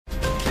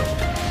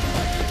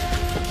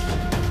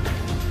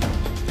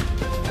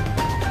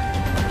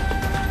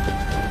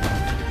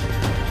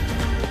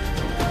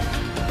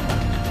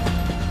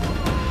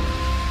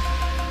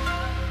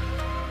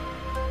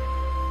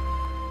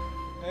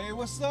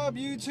up,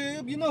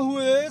 YouTube? You know who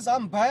it is.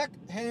 I'm back,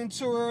 heading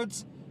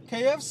towards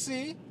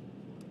KFC.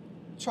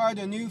 Tried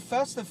the new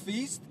Festive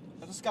feast.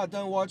 I just got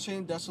done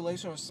watching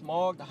Desolation of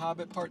Smaug, The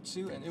Hobbit Part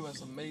 2, and it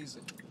was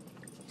amazing.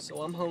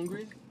 So I'm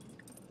hungry.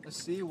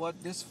 Let's see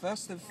what this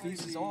Festive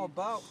feast is all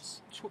about.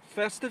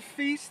 Festive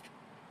feast?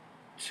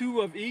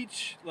 2 of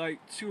each, like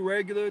 2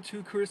 regular,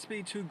 2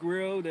 crispy, 2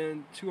 grilled,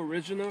 and 2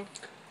 original.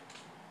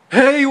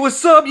 Hey,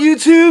 what's up,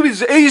 YouTube?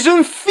 It's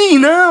Asian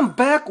Fina. I'm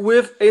back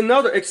with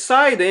another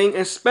exciting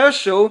and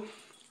special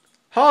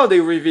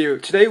holiday review.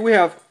 Today we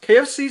have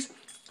KFC's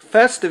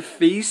Festive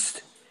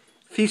Feast.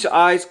 Feast your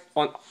eyes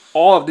on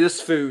all of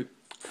this food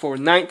for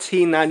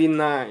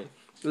 $19.99.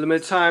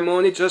 Limited time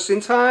only, just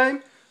in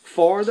time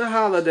for the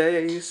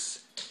holidays.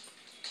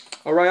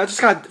 Alright,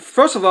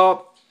 first of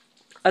all,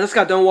 I just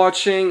got done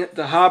watching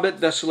The Hobbit,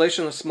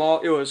 Desolation of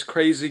Smaug. It was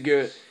crazy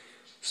good.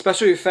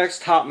 Special effects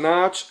top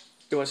notch.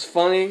 It was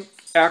funny,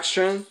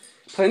 action,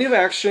 plenty of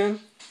action.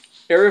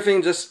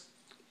 Everything just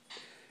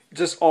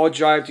all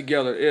jive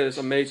together. It is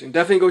amazing.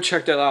 Definitely go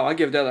check that out. I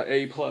give that an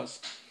A+.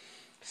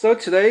 So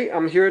today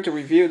I'm here to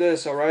review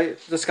this. All right,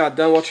 just got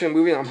done watching a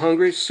movie and I'm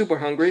hungry, super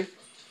hungry.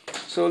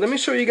 So let me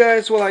show you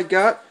guys what I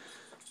got.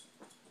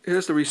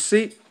 Here's the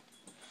receipt.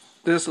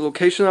 This is the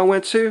location I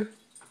went to,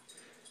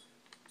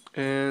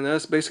 and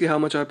that's basically how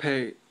much I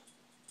paid.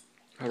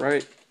 All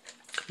right,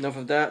 enough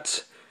of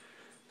that.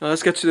 Now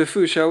let's get to the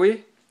food, shall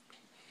we?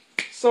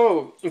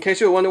 So, in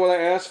case you were wondering what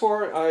I asked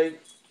for, I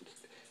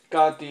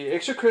got the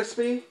extra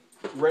crispy,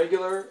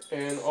 regular,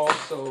 and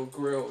also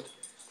grilled.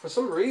 For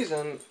some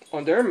reason,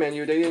 on their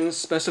menu, they didn't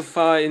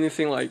specify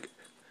anything like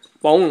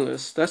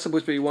boneless. That's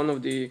supposed to be one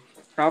of the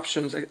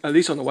options, at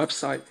least on the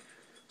website.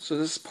 So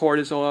this part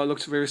is all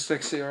looks very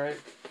sexy, alright?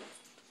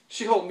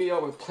 She hooked me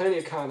up with plenty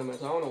of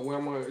condiments. I don't know where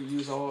I'm going to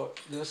use all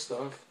this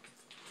stuff.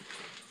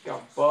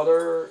 Got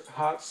butter,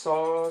 hot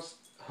sauce,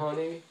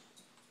 honey.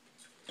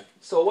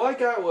 So what I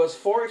got was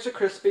 4 extra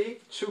crispy,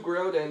 2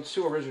 grilled, and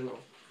 2 original.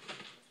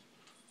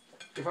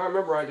 If I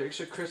remember right, the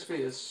extra crispy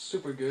is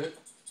super good.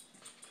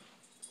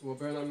 Well,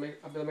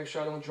 I better make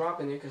sure I don't drop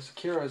any because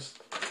Kira's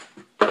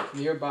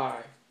nearby,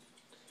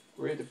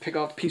 ready to pick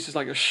off pieces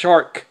like a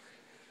shark.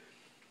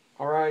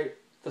 Alright,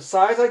 the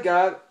size I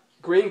got,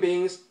 green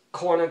beans,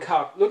 corn, and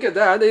cob. Look at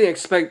that, I didn't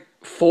expect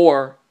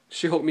 4.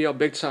 She hooked me up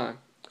big time.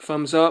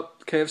 Thumbs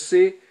up,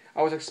 KFC.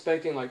 I was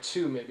expecting like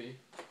 2 maybe.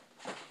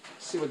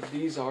 See what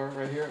these are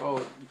right here.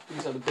 Oh,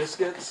 these are the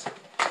biscuits.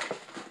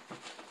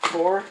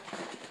 4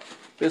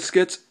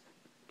 biscuits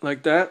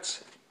like that.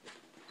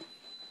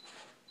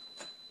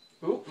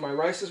 Ooh, my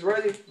rice is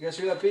ready. You guys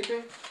hear that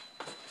beeping?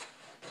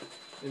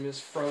 Let me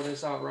just throw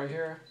this out right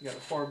here. You got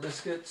the 4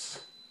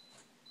 biscuits.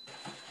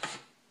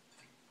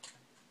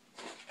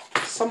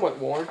 Somewhat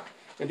warm.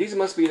 And these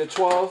must be the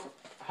 12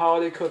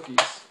 holiday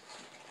cookies.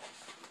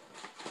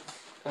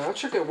 And I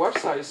checked their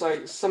website. It's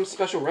like some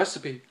special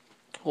recipe.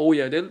 Oh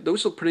yeah,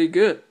 those look pretty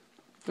good.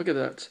 Look at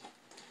that.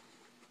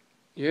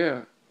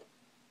 Yeah.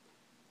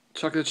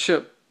 Chocolate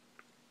chip.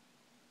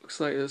 Looks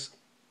like it's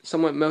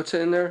somewhat melted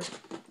in there.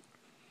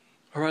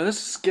 Alright,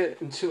 let's get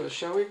into it,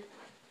 shall we?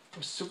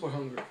 I'm super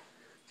hungry.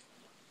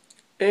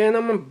 And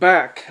I'm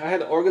back. I had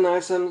to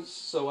organize them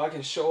so I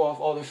can show off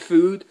all the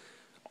food.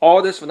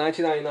 All this for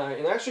 $19.99.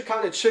 And actually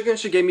counted chicken,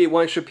 she gave me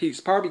 1 extra piece.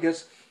 Probably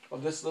because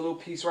of this little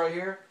piece right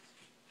here.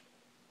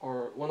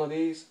 Or one of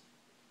these.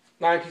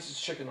 9 pieces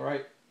of chicken,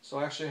 alright? So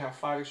I actually have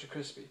 5 extra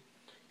crispy.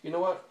 You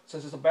know what?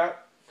 Since it's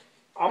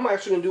I'm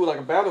actually going to do like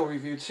a battle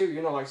review too.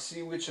 You know, like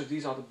see which of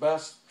these are the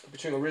best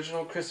between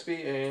original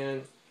crispy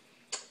and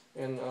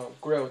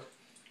grilled.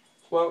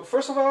 Well,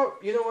 first of all,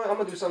 you know what? I'm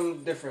going to do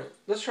something different.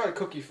 Let's try the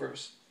cookie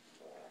first.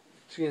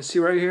 So you can see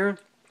right here.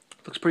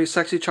 Looks pretty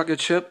sexy. Chocolate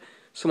chip.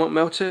 Somewhat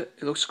melted.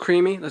 It looks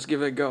creamy. Let's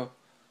give it a go.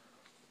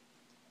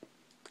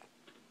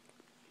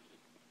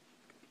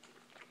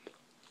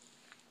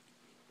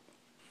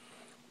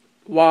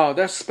 Wow,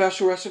 that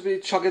special recipe,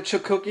 chocolate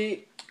chip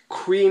cookie,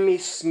 creamy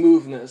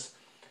smoothness.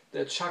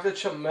 The chocolate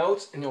chip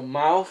melts in your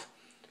mouth.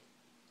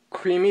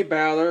 Creamy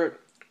batter,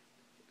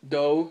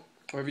 dough,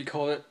 whatever you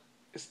call it.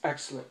 It's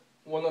excellent.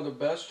 One of the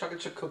best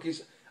chocolate chip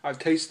cookies I've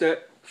tasted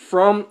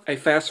from a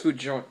fast food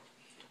joint.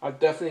 I'd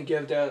definitely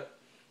give that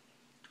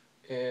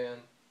an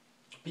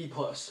B+.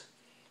 Let's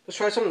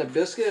try some of the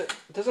biscuit.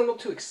 It doesn't look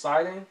too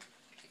exciting,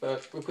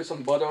 but we'll put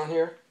some butter on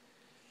here.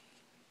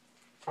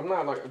 I'm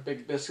not like a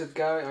big biscuit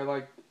guy. I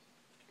like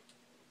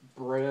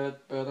bread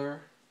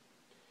better.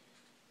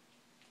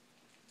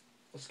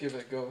 Let's give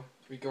it a go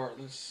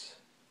regardless.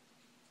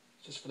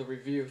 Just for the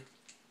review.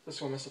 This is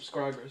for my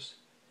subscribers.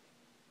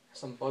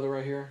 Some butter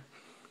right here.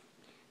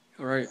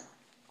 Alright.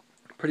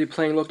 Pretty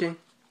plain looking.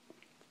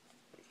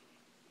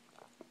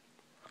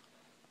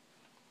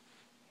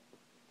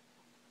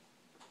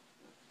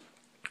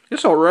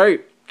 It's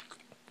alright.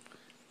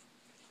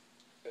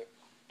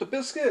 The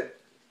biscuit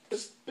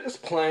is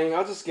plain.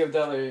 I'll just give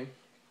that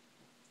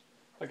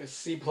a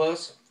C+.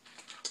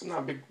 I'm not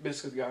a big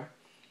biscuit guy.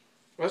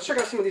 Let's check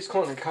out some of these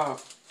corn and cob.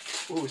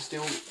 Ooh, it's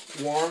still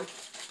warm.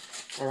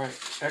 Alright,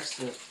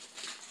 excellent.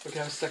 Look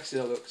how sexy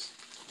that looks.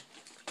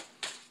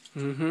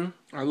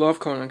 I love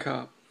corn on the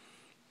cob.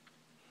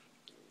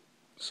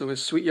 So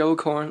it's sweet yellow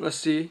corn. Let's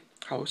see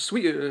how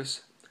sweet it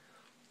is.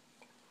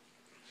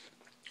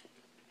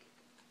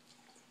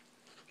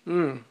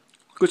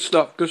 Good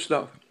stuff, good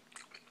stuff.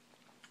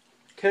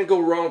 Can't go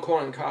wrong with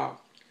corn on the cob.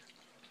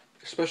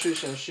 Especially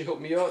since she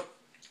hooked me up.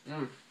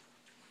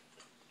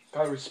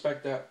 Gotta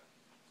respect that.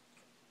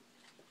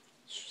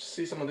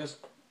 See some of this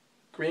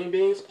green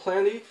beans,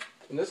 plenty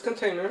in this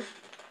container.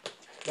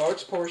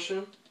 Large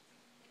portion.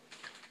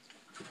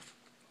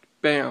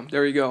 Bam,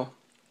 there you go.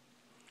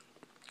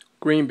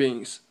 Green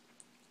beans.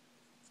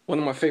 One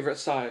of my favorite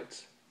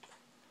sides.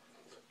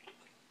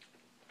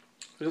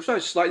 It looks like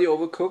it's slightly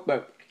overcooked,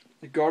 but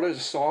the garlic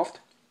is soft.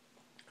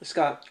 It's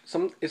got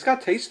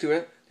taste to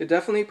it. They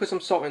definitely put some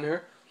salt in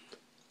here.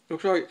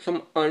 Looks like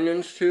some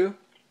onions too.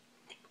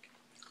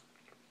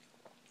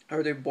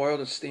 Or they boiled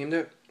and steamed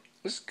it.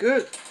 It's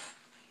good.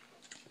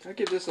 I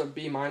give this a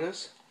B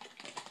minus.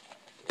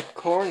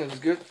 Corn is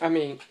good. I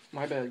mean,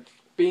 my bad.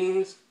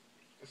 Beans.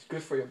 It's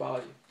good for your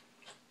body.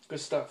 Good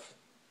stuff.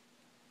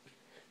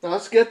 Now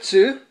let's get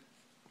to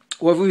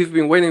what we've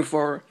been waiting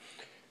for.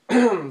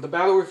 The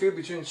battle review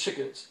between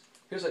chickens.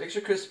 Here's an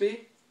extra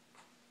crispy.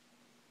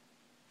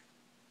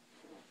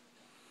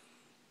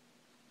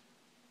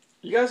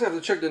 You guys have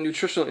to check the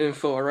nutritional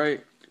info,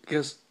 alright?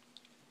 Because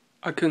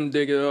I couldn't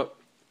dig it up.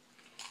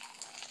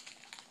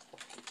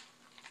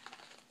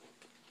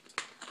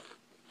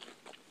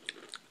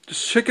 The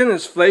chicken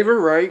is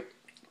flavored right.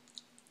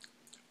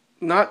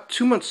 Not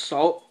too much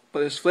salt,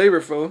 but it's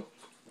flavorful.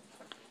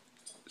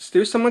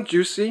 Still somewhat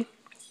juicy.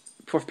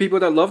 For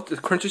people that love the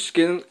crunchy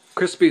skin,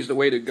 crispy is the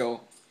way to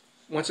go.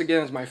 Once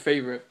again, it's my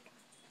favorite.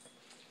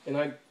 And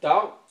I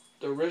doubt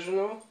the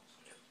original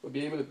will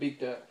be able to beat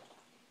that.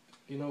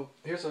 You know,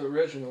 here's the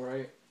original,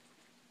 right?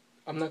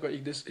 I'm not going to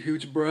eat this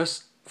huge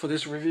breast for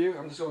this review.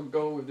 I'm just going to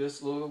go with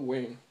this little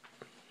wing.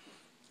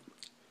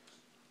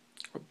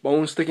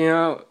 Bone sticking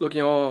out,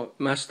 looking all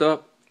messed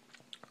up.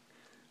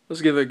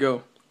 Let's give it a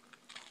go.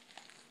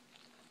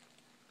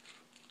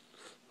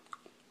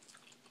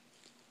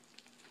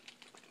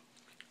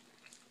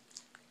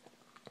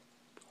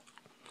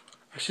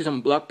 I see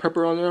some black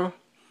pepper on there.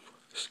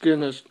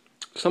 Skin is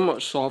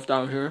somewhat soft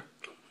out here.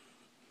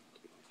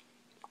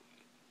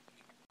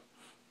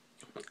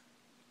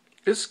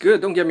 It's good,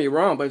 don't get me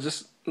wrong, but it's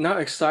just not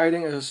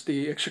exciting as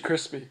the extra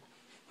crispy.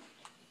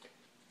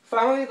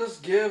 Finally, let's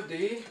give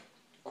the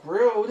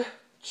grilled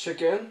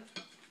chicken.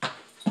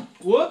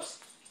 Whoops!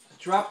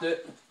 Dropped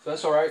it.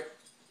 That's alright.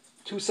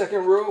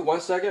 2-second rule,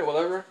 1 second,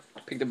 whatever.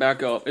 Pick it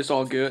back up. It's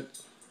all good.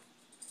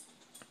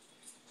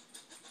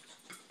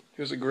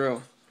 Here's the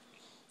grill.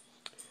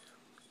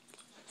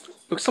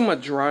 Looks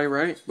somewhat dry,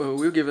 right? But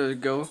we'll give it a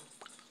go.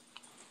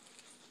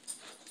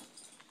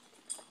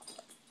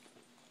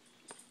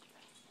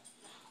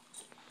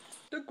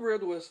 The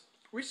grilled was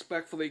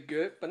respectfully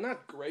good, but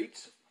not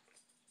great.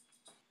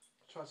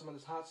 Try some of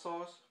this hot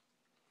sauce.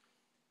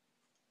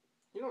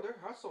 You know, their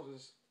hot sauce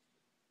is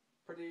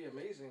pretty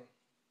amazing.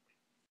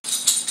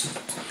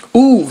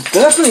 Ooh,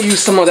 definitely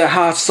use some of that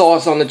hot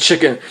sauce on the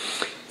chicken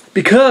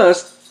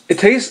because it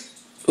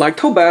tastes like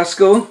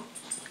Tabasco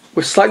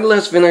with slightly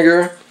less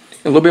vinegar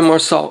and a little bit more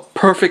salt.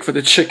 Perfect for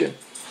the chicken.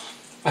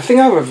 I think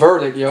I have a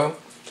verdict, yo.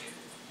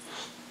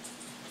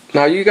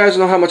 Now, you guys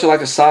know how much I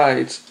like the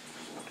sides.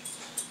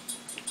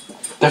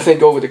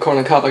 Definitely go with the corn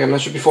on the cob like I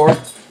mentioned before.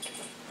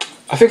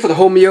 I think for the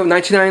whole meal,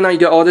 $19.99, you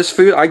get all this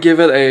food. I give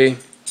it a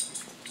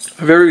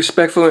very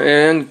respectful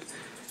and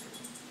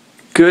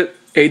good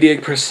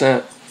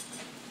 88%.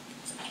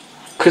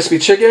 Crispy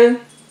chicken,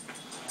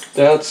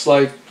 that's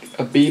like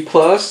a B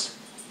plus.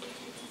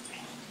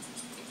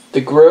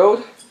 The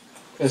grilled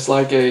is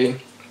like a,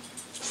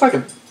 it's like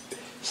a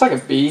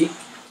B.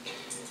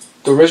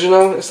 The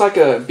original, it's like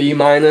a B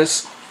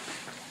minus.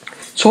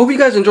 So hope you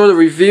guys enjoyed the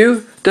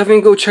review.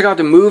 Definitely go check out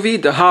the movie,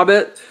 The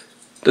Hobbit,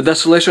 The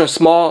Desolation of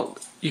Small.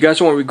 You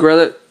guys won't regret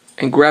it.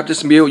 And grab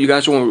this meal. You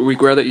guys won't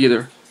regret it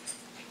either.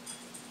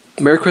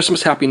 Merry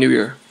Christmas, Happy New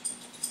Year.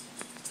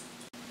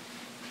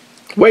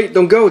 Wait,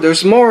 don't go.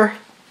 There's more.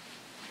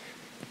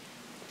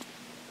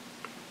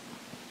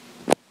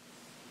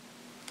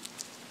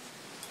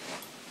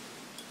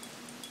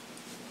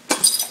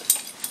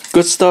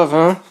 Good stuff,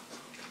 huh?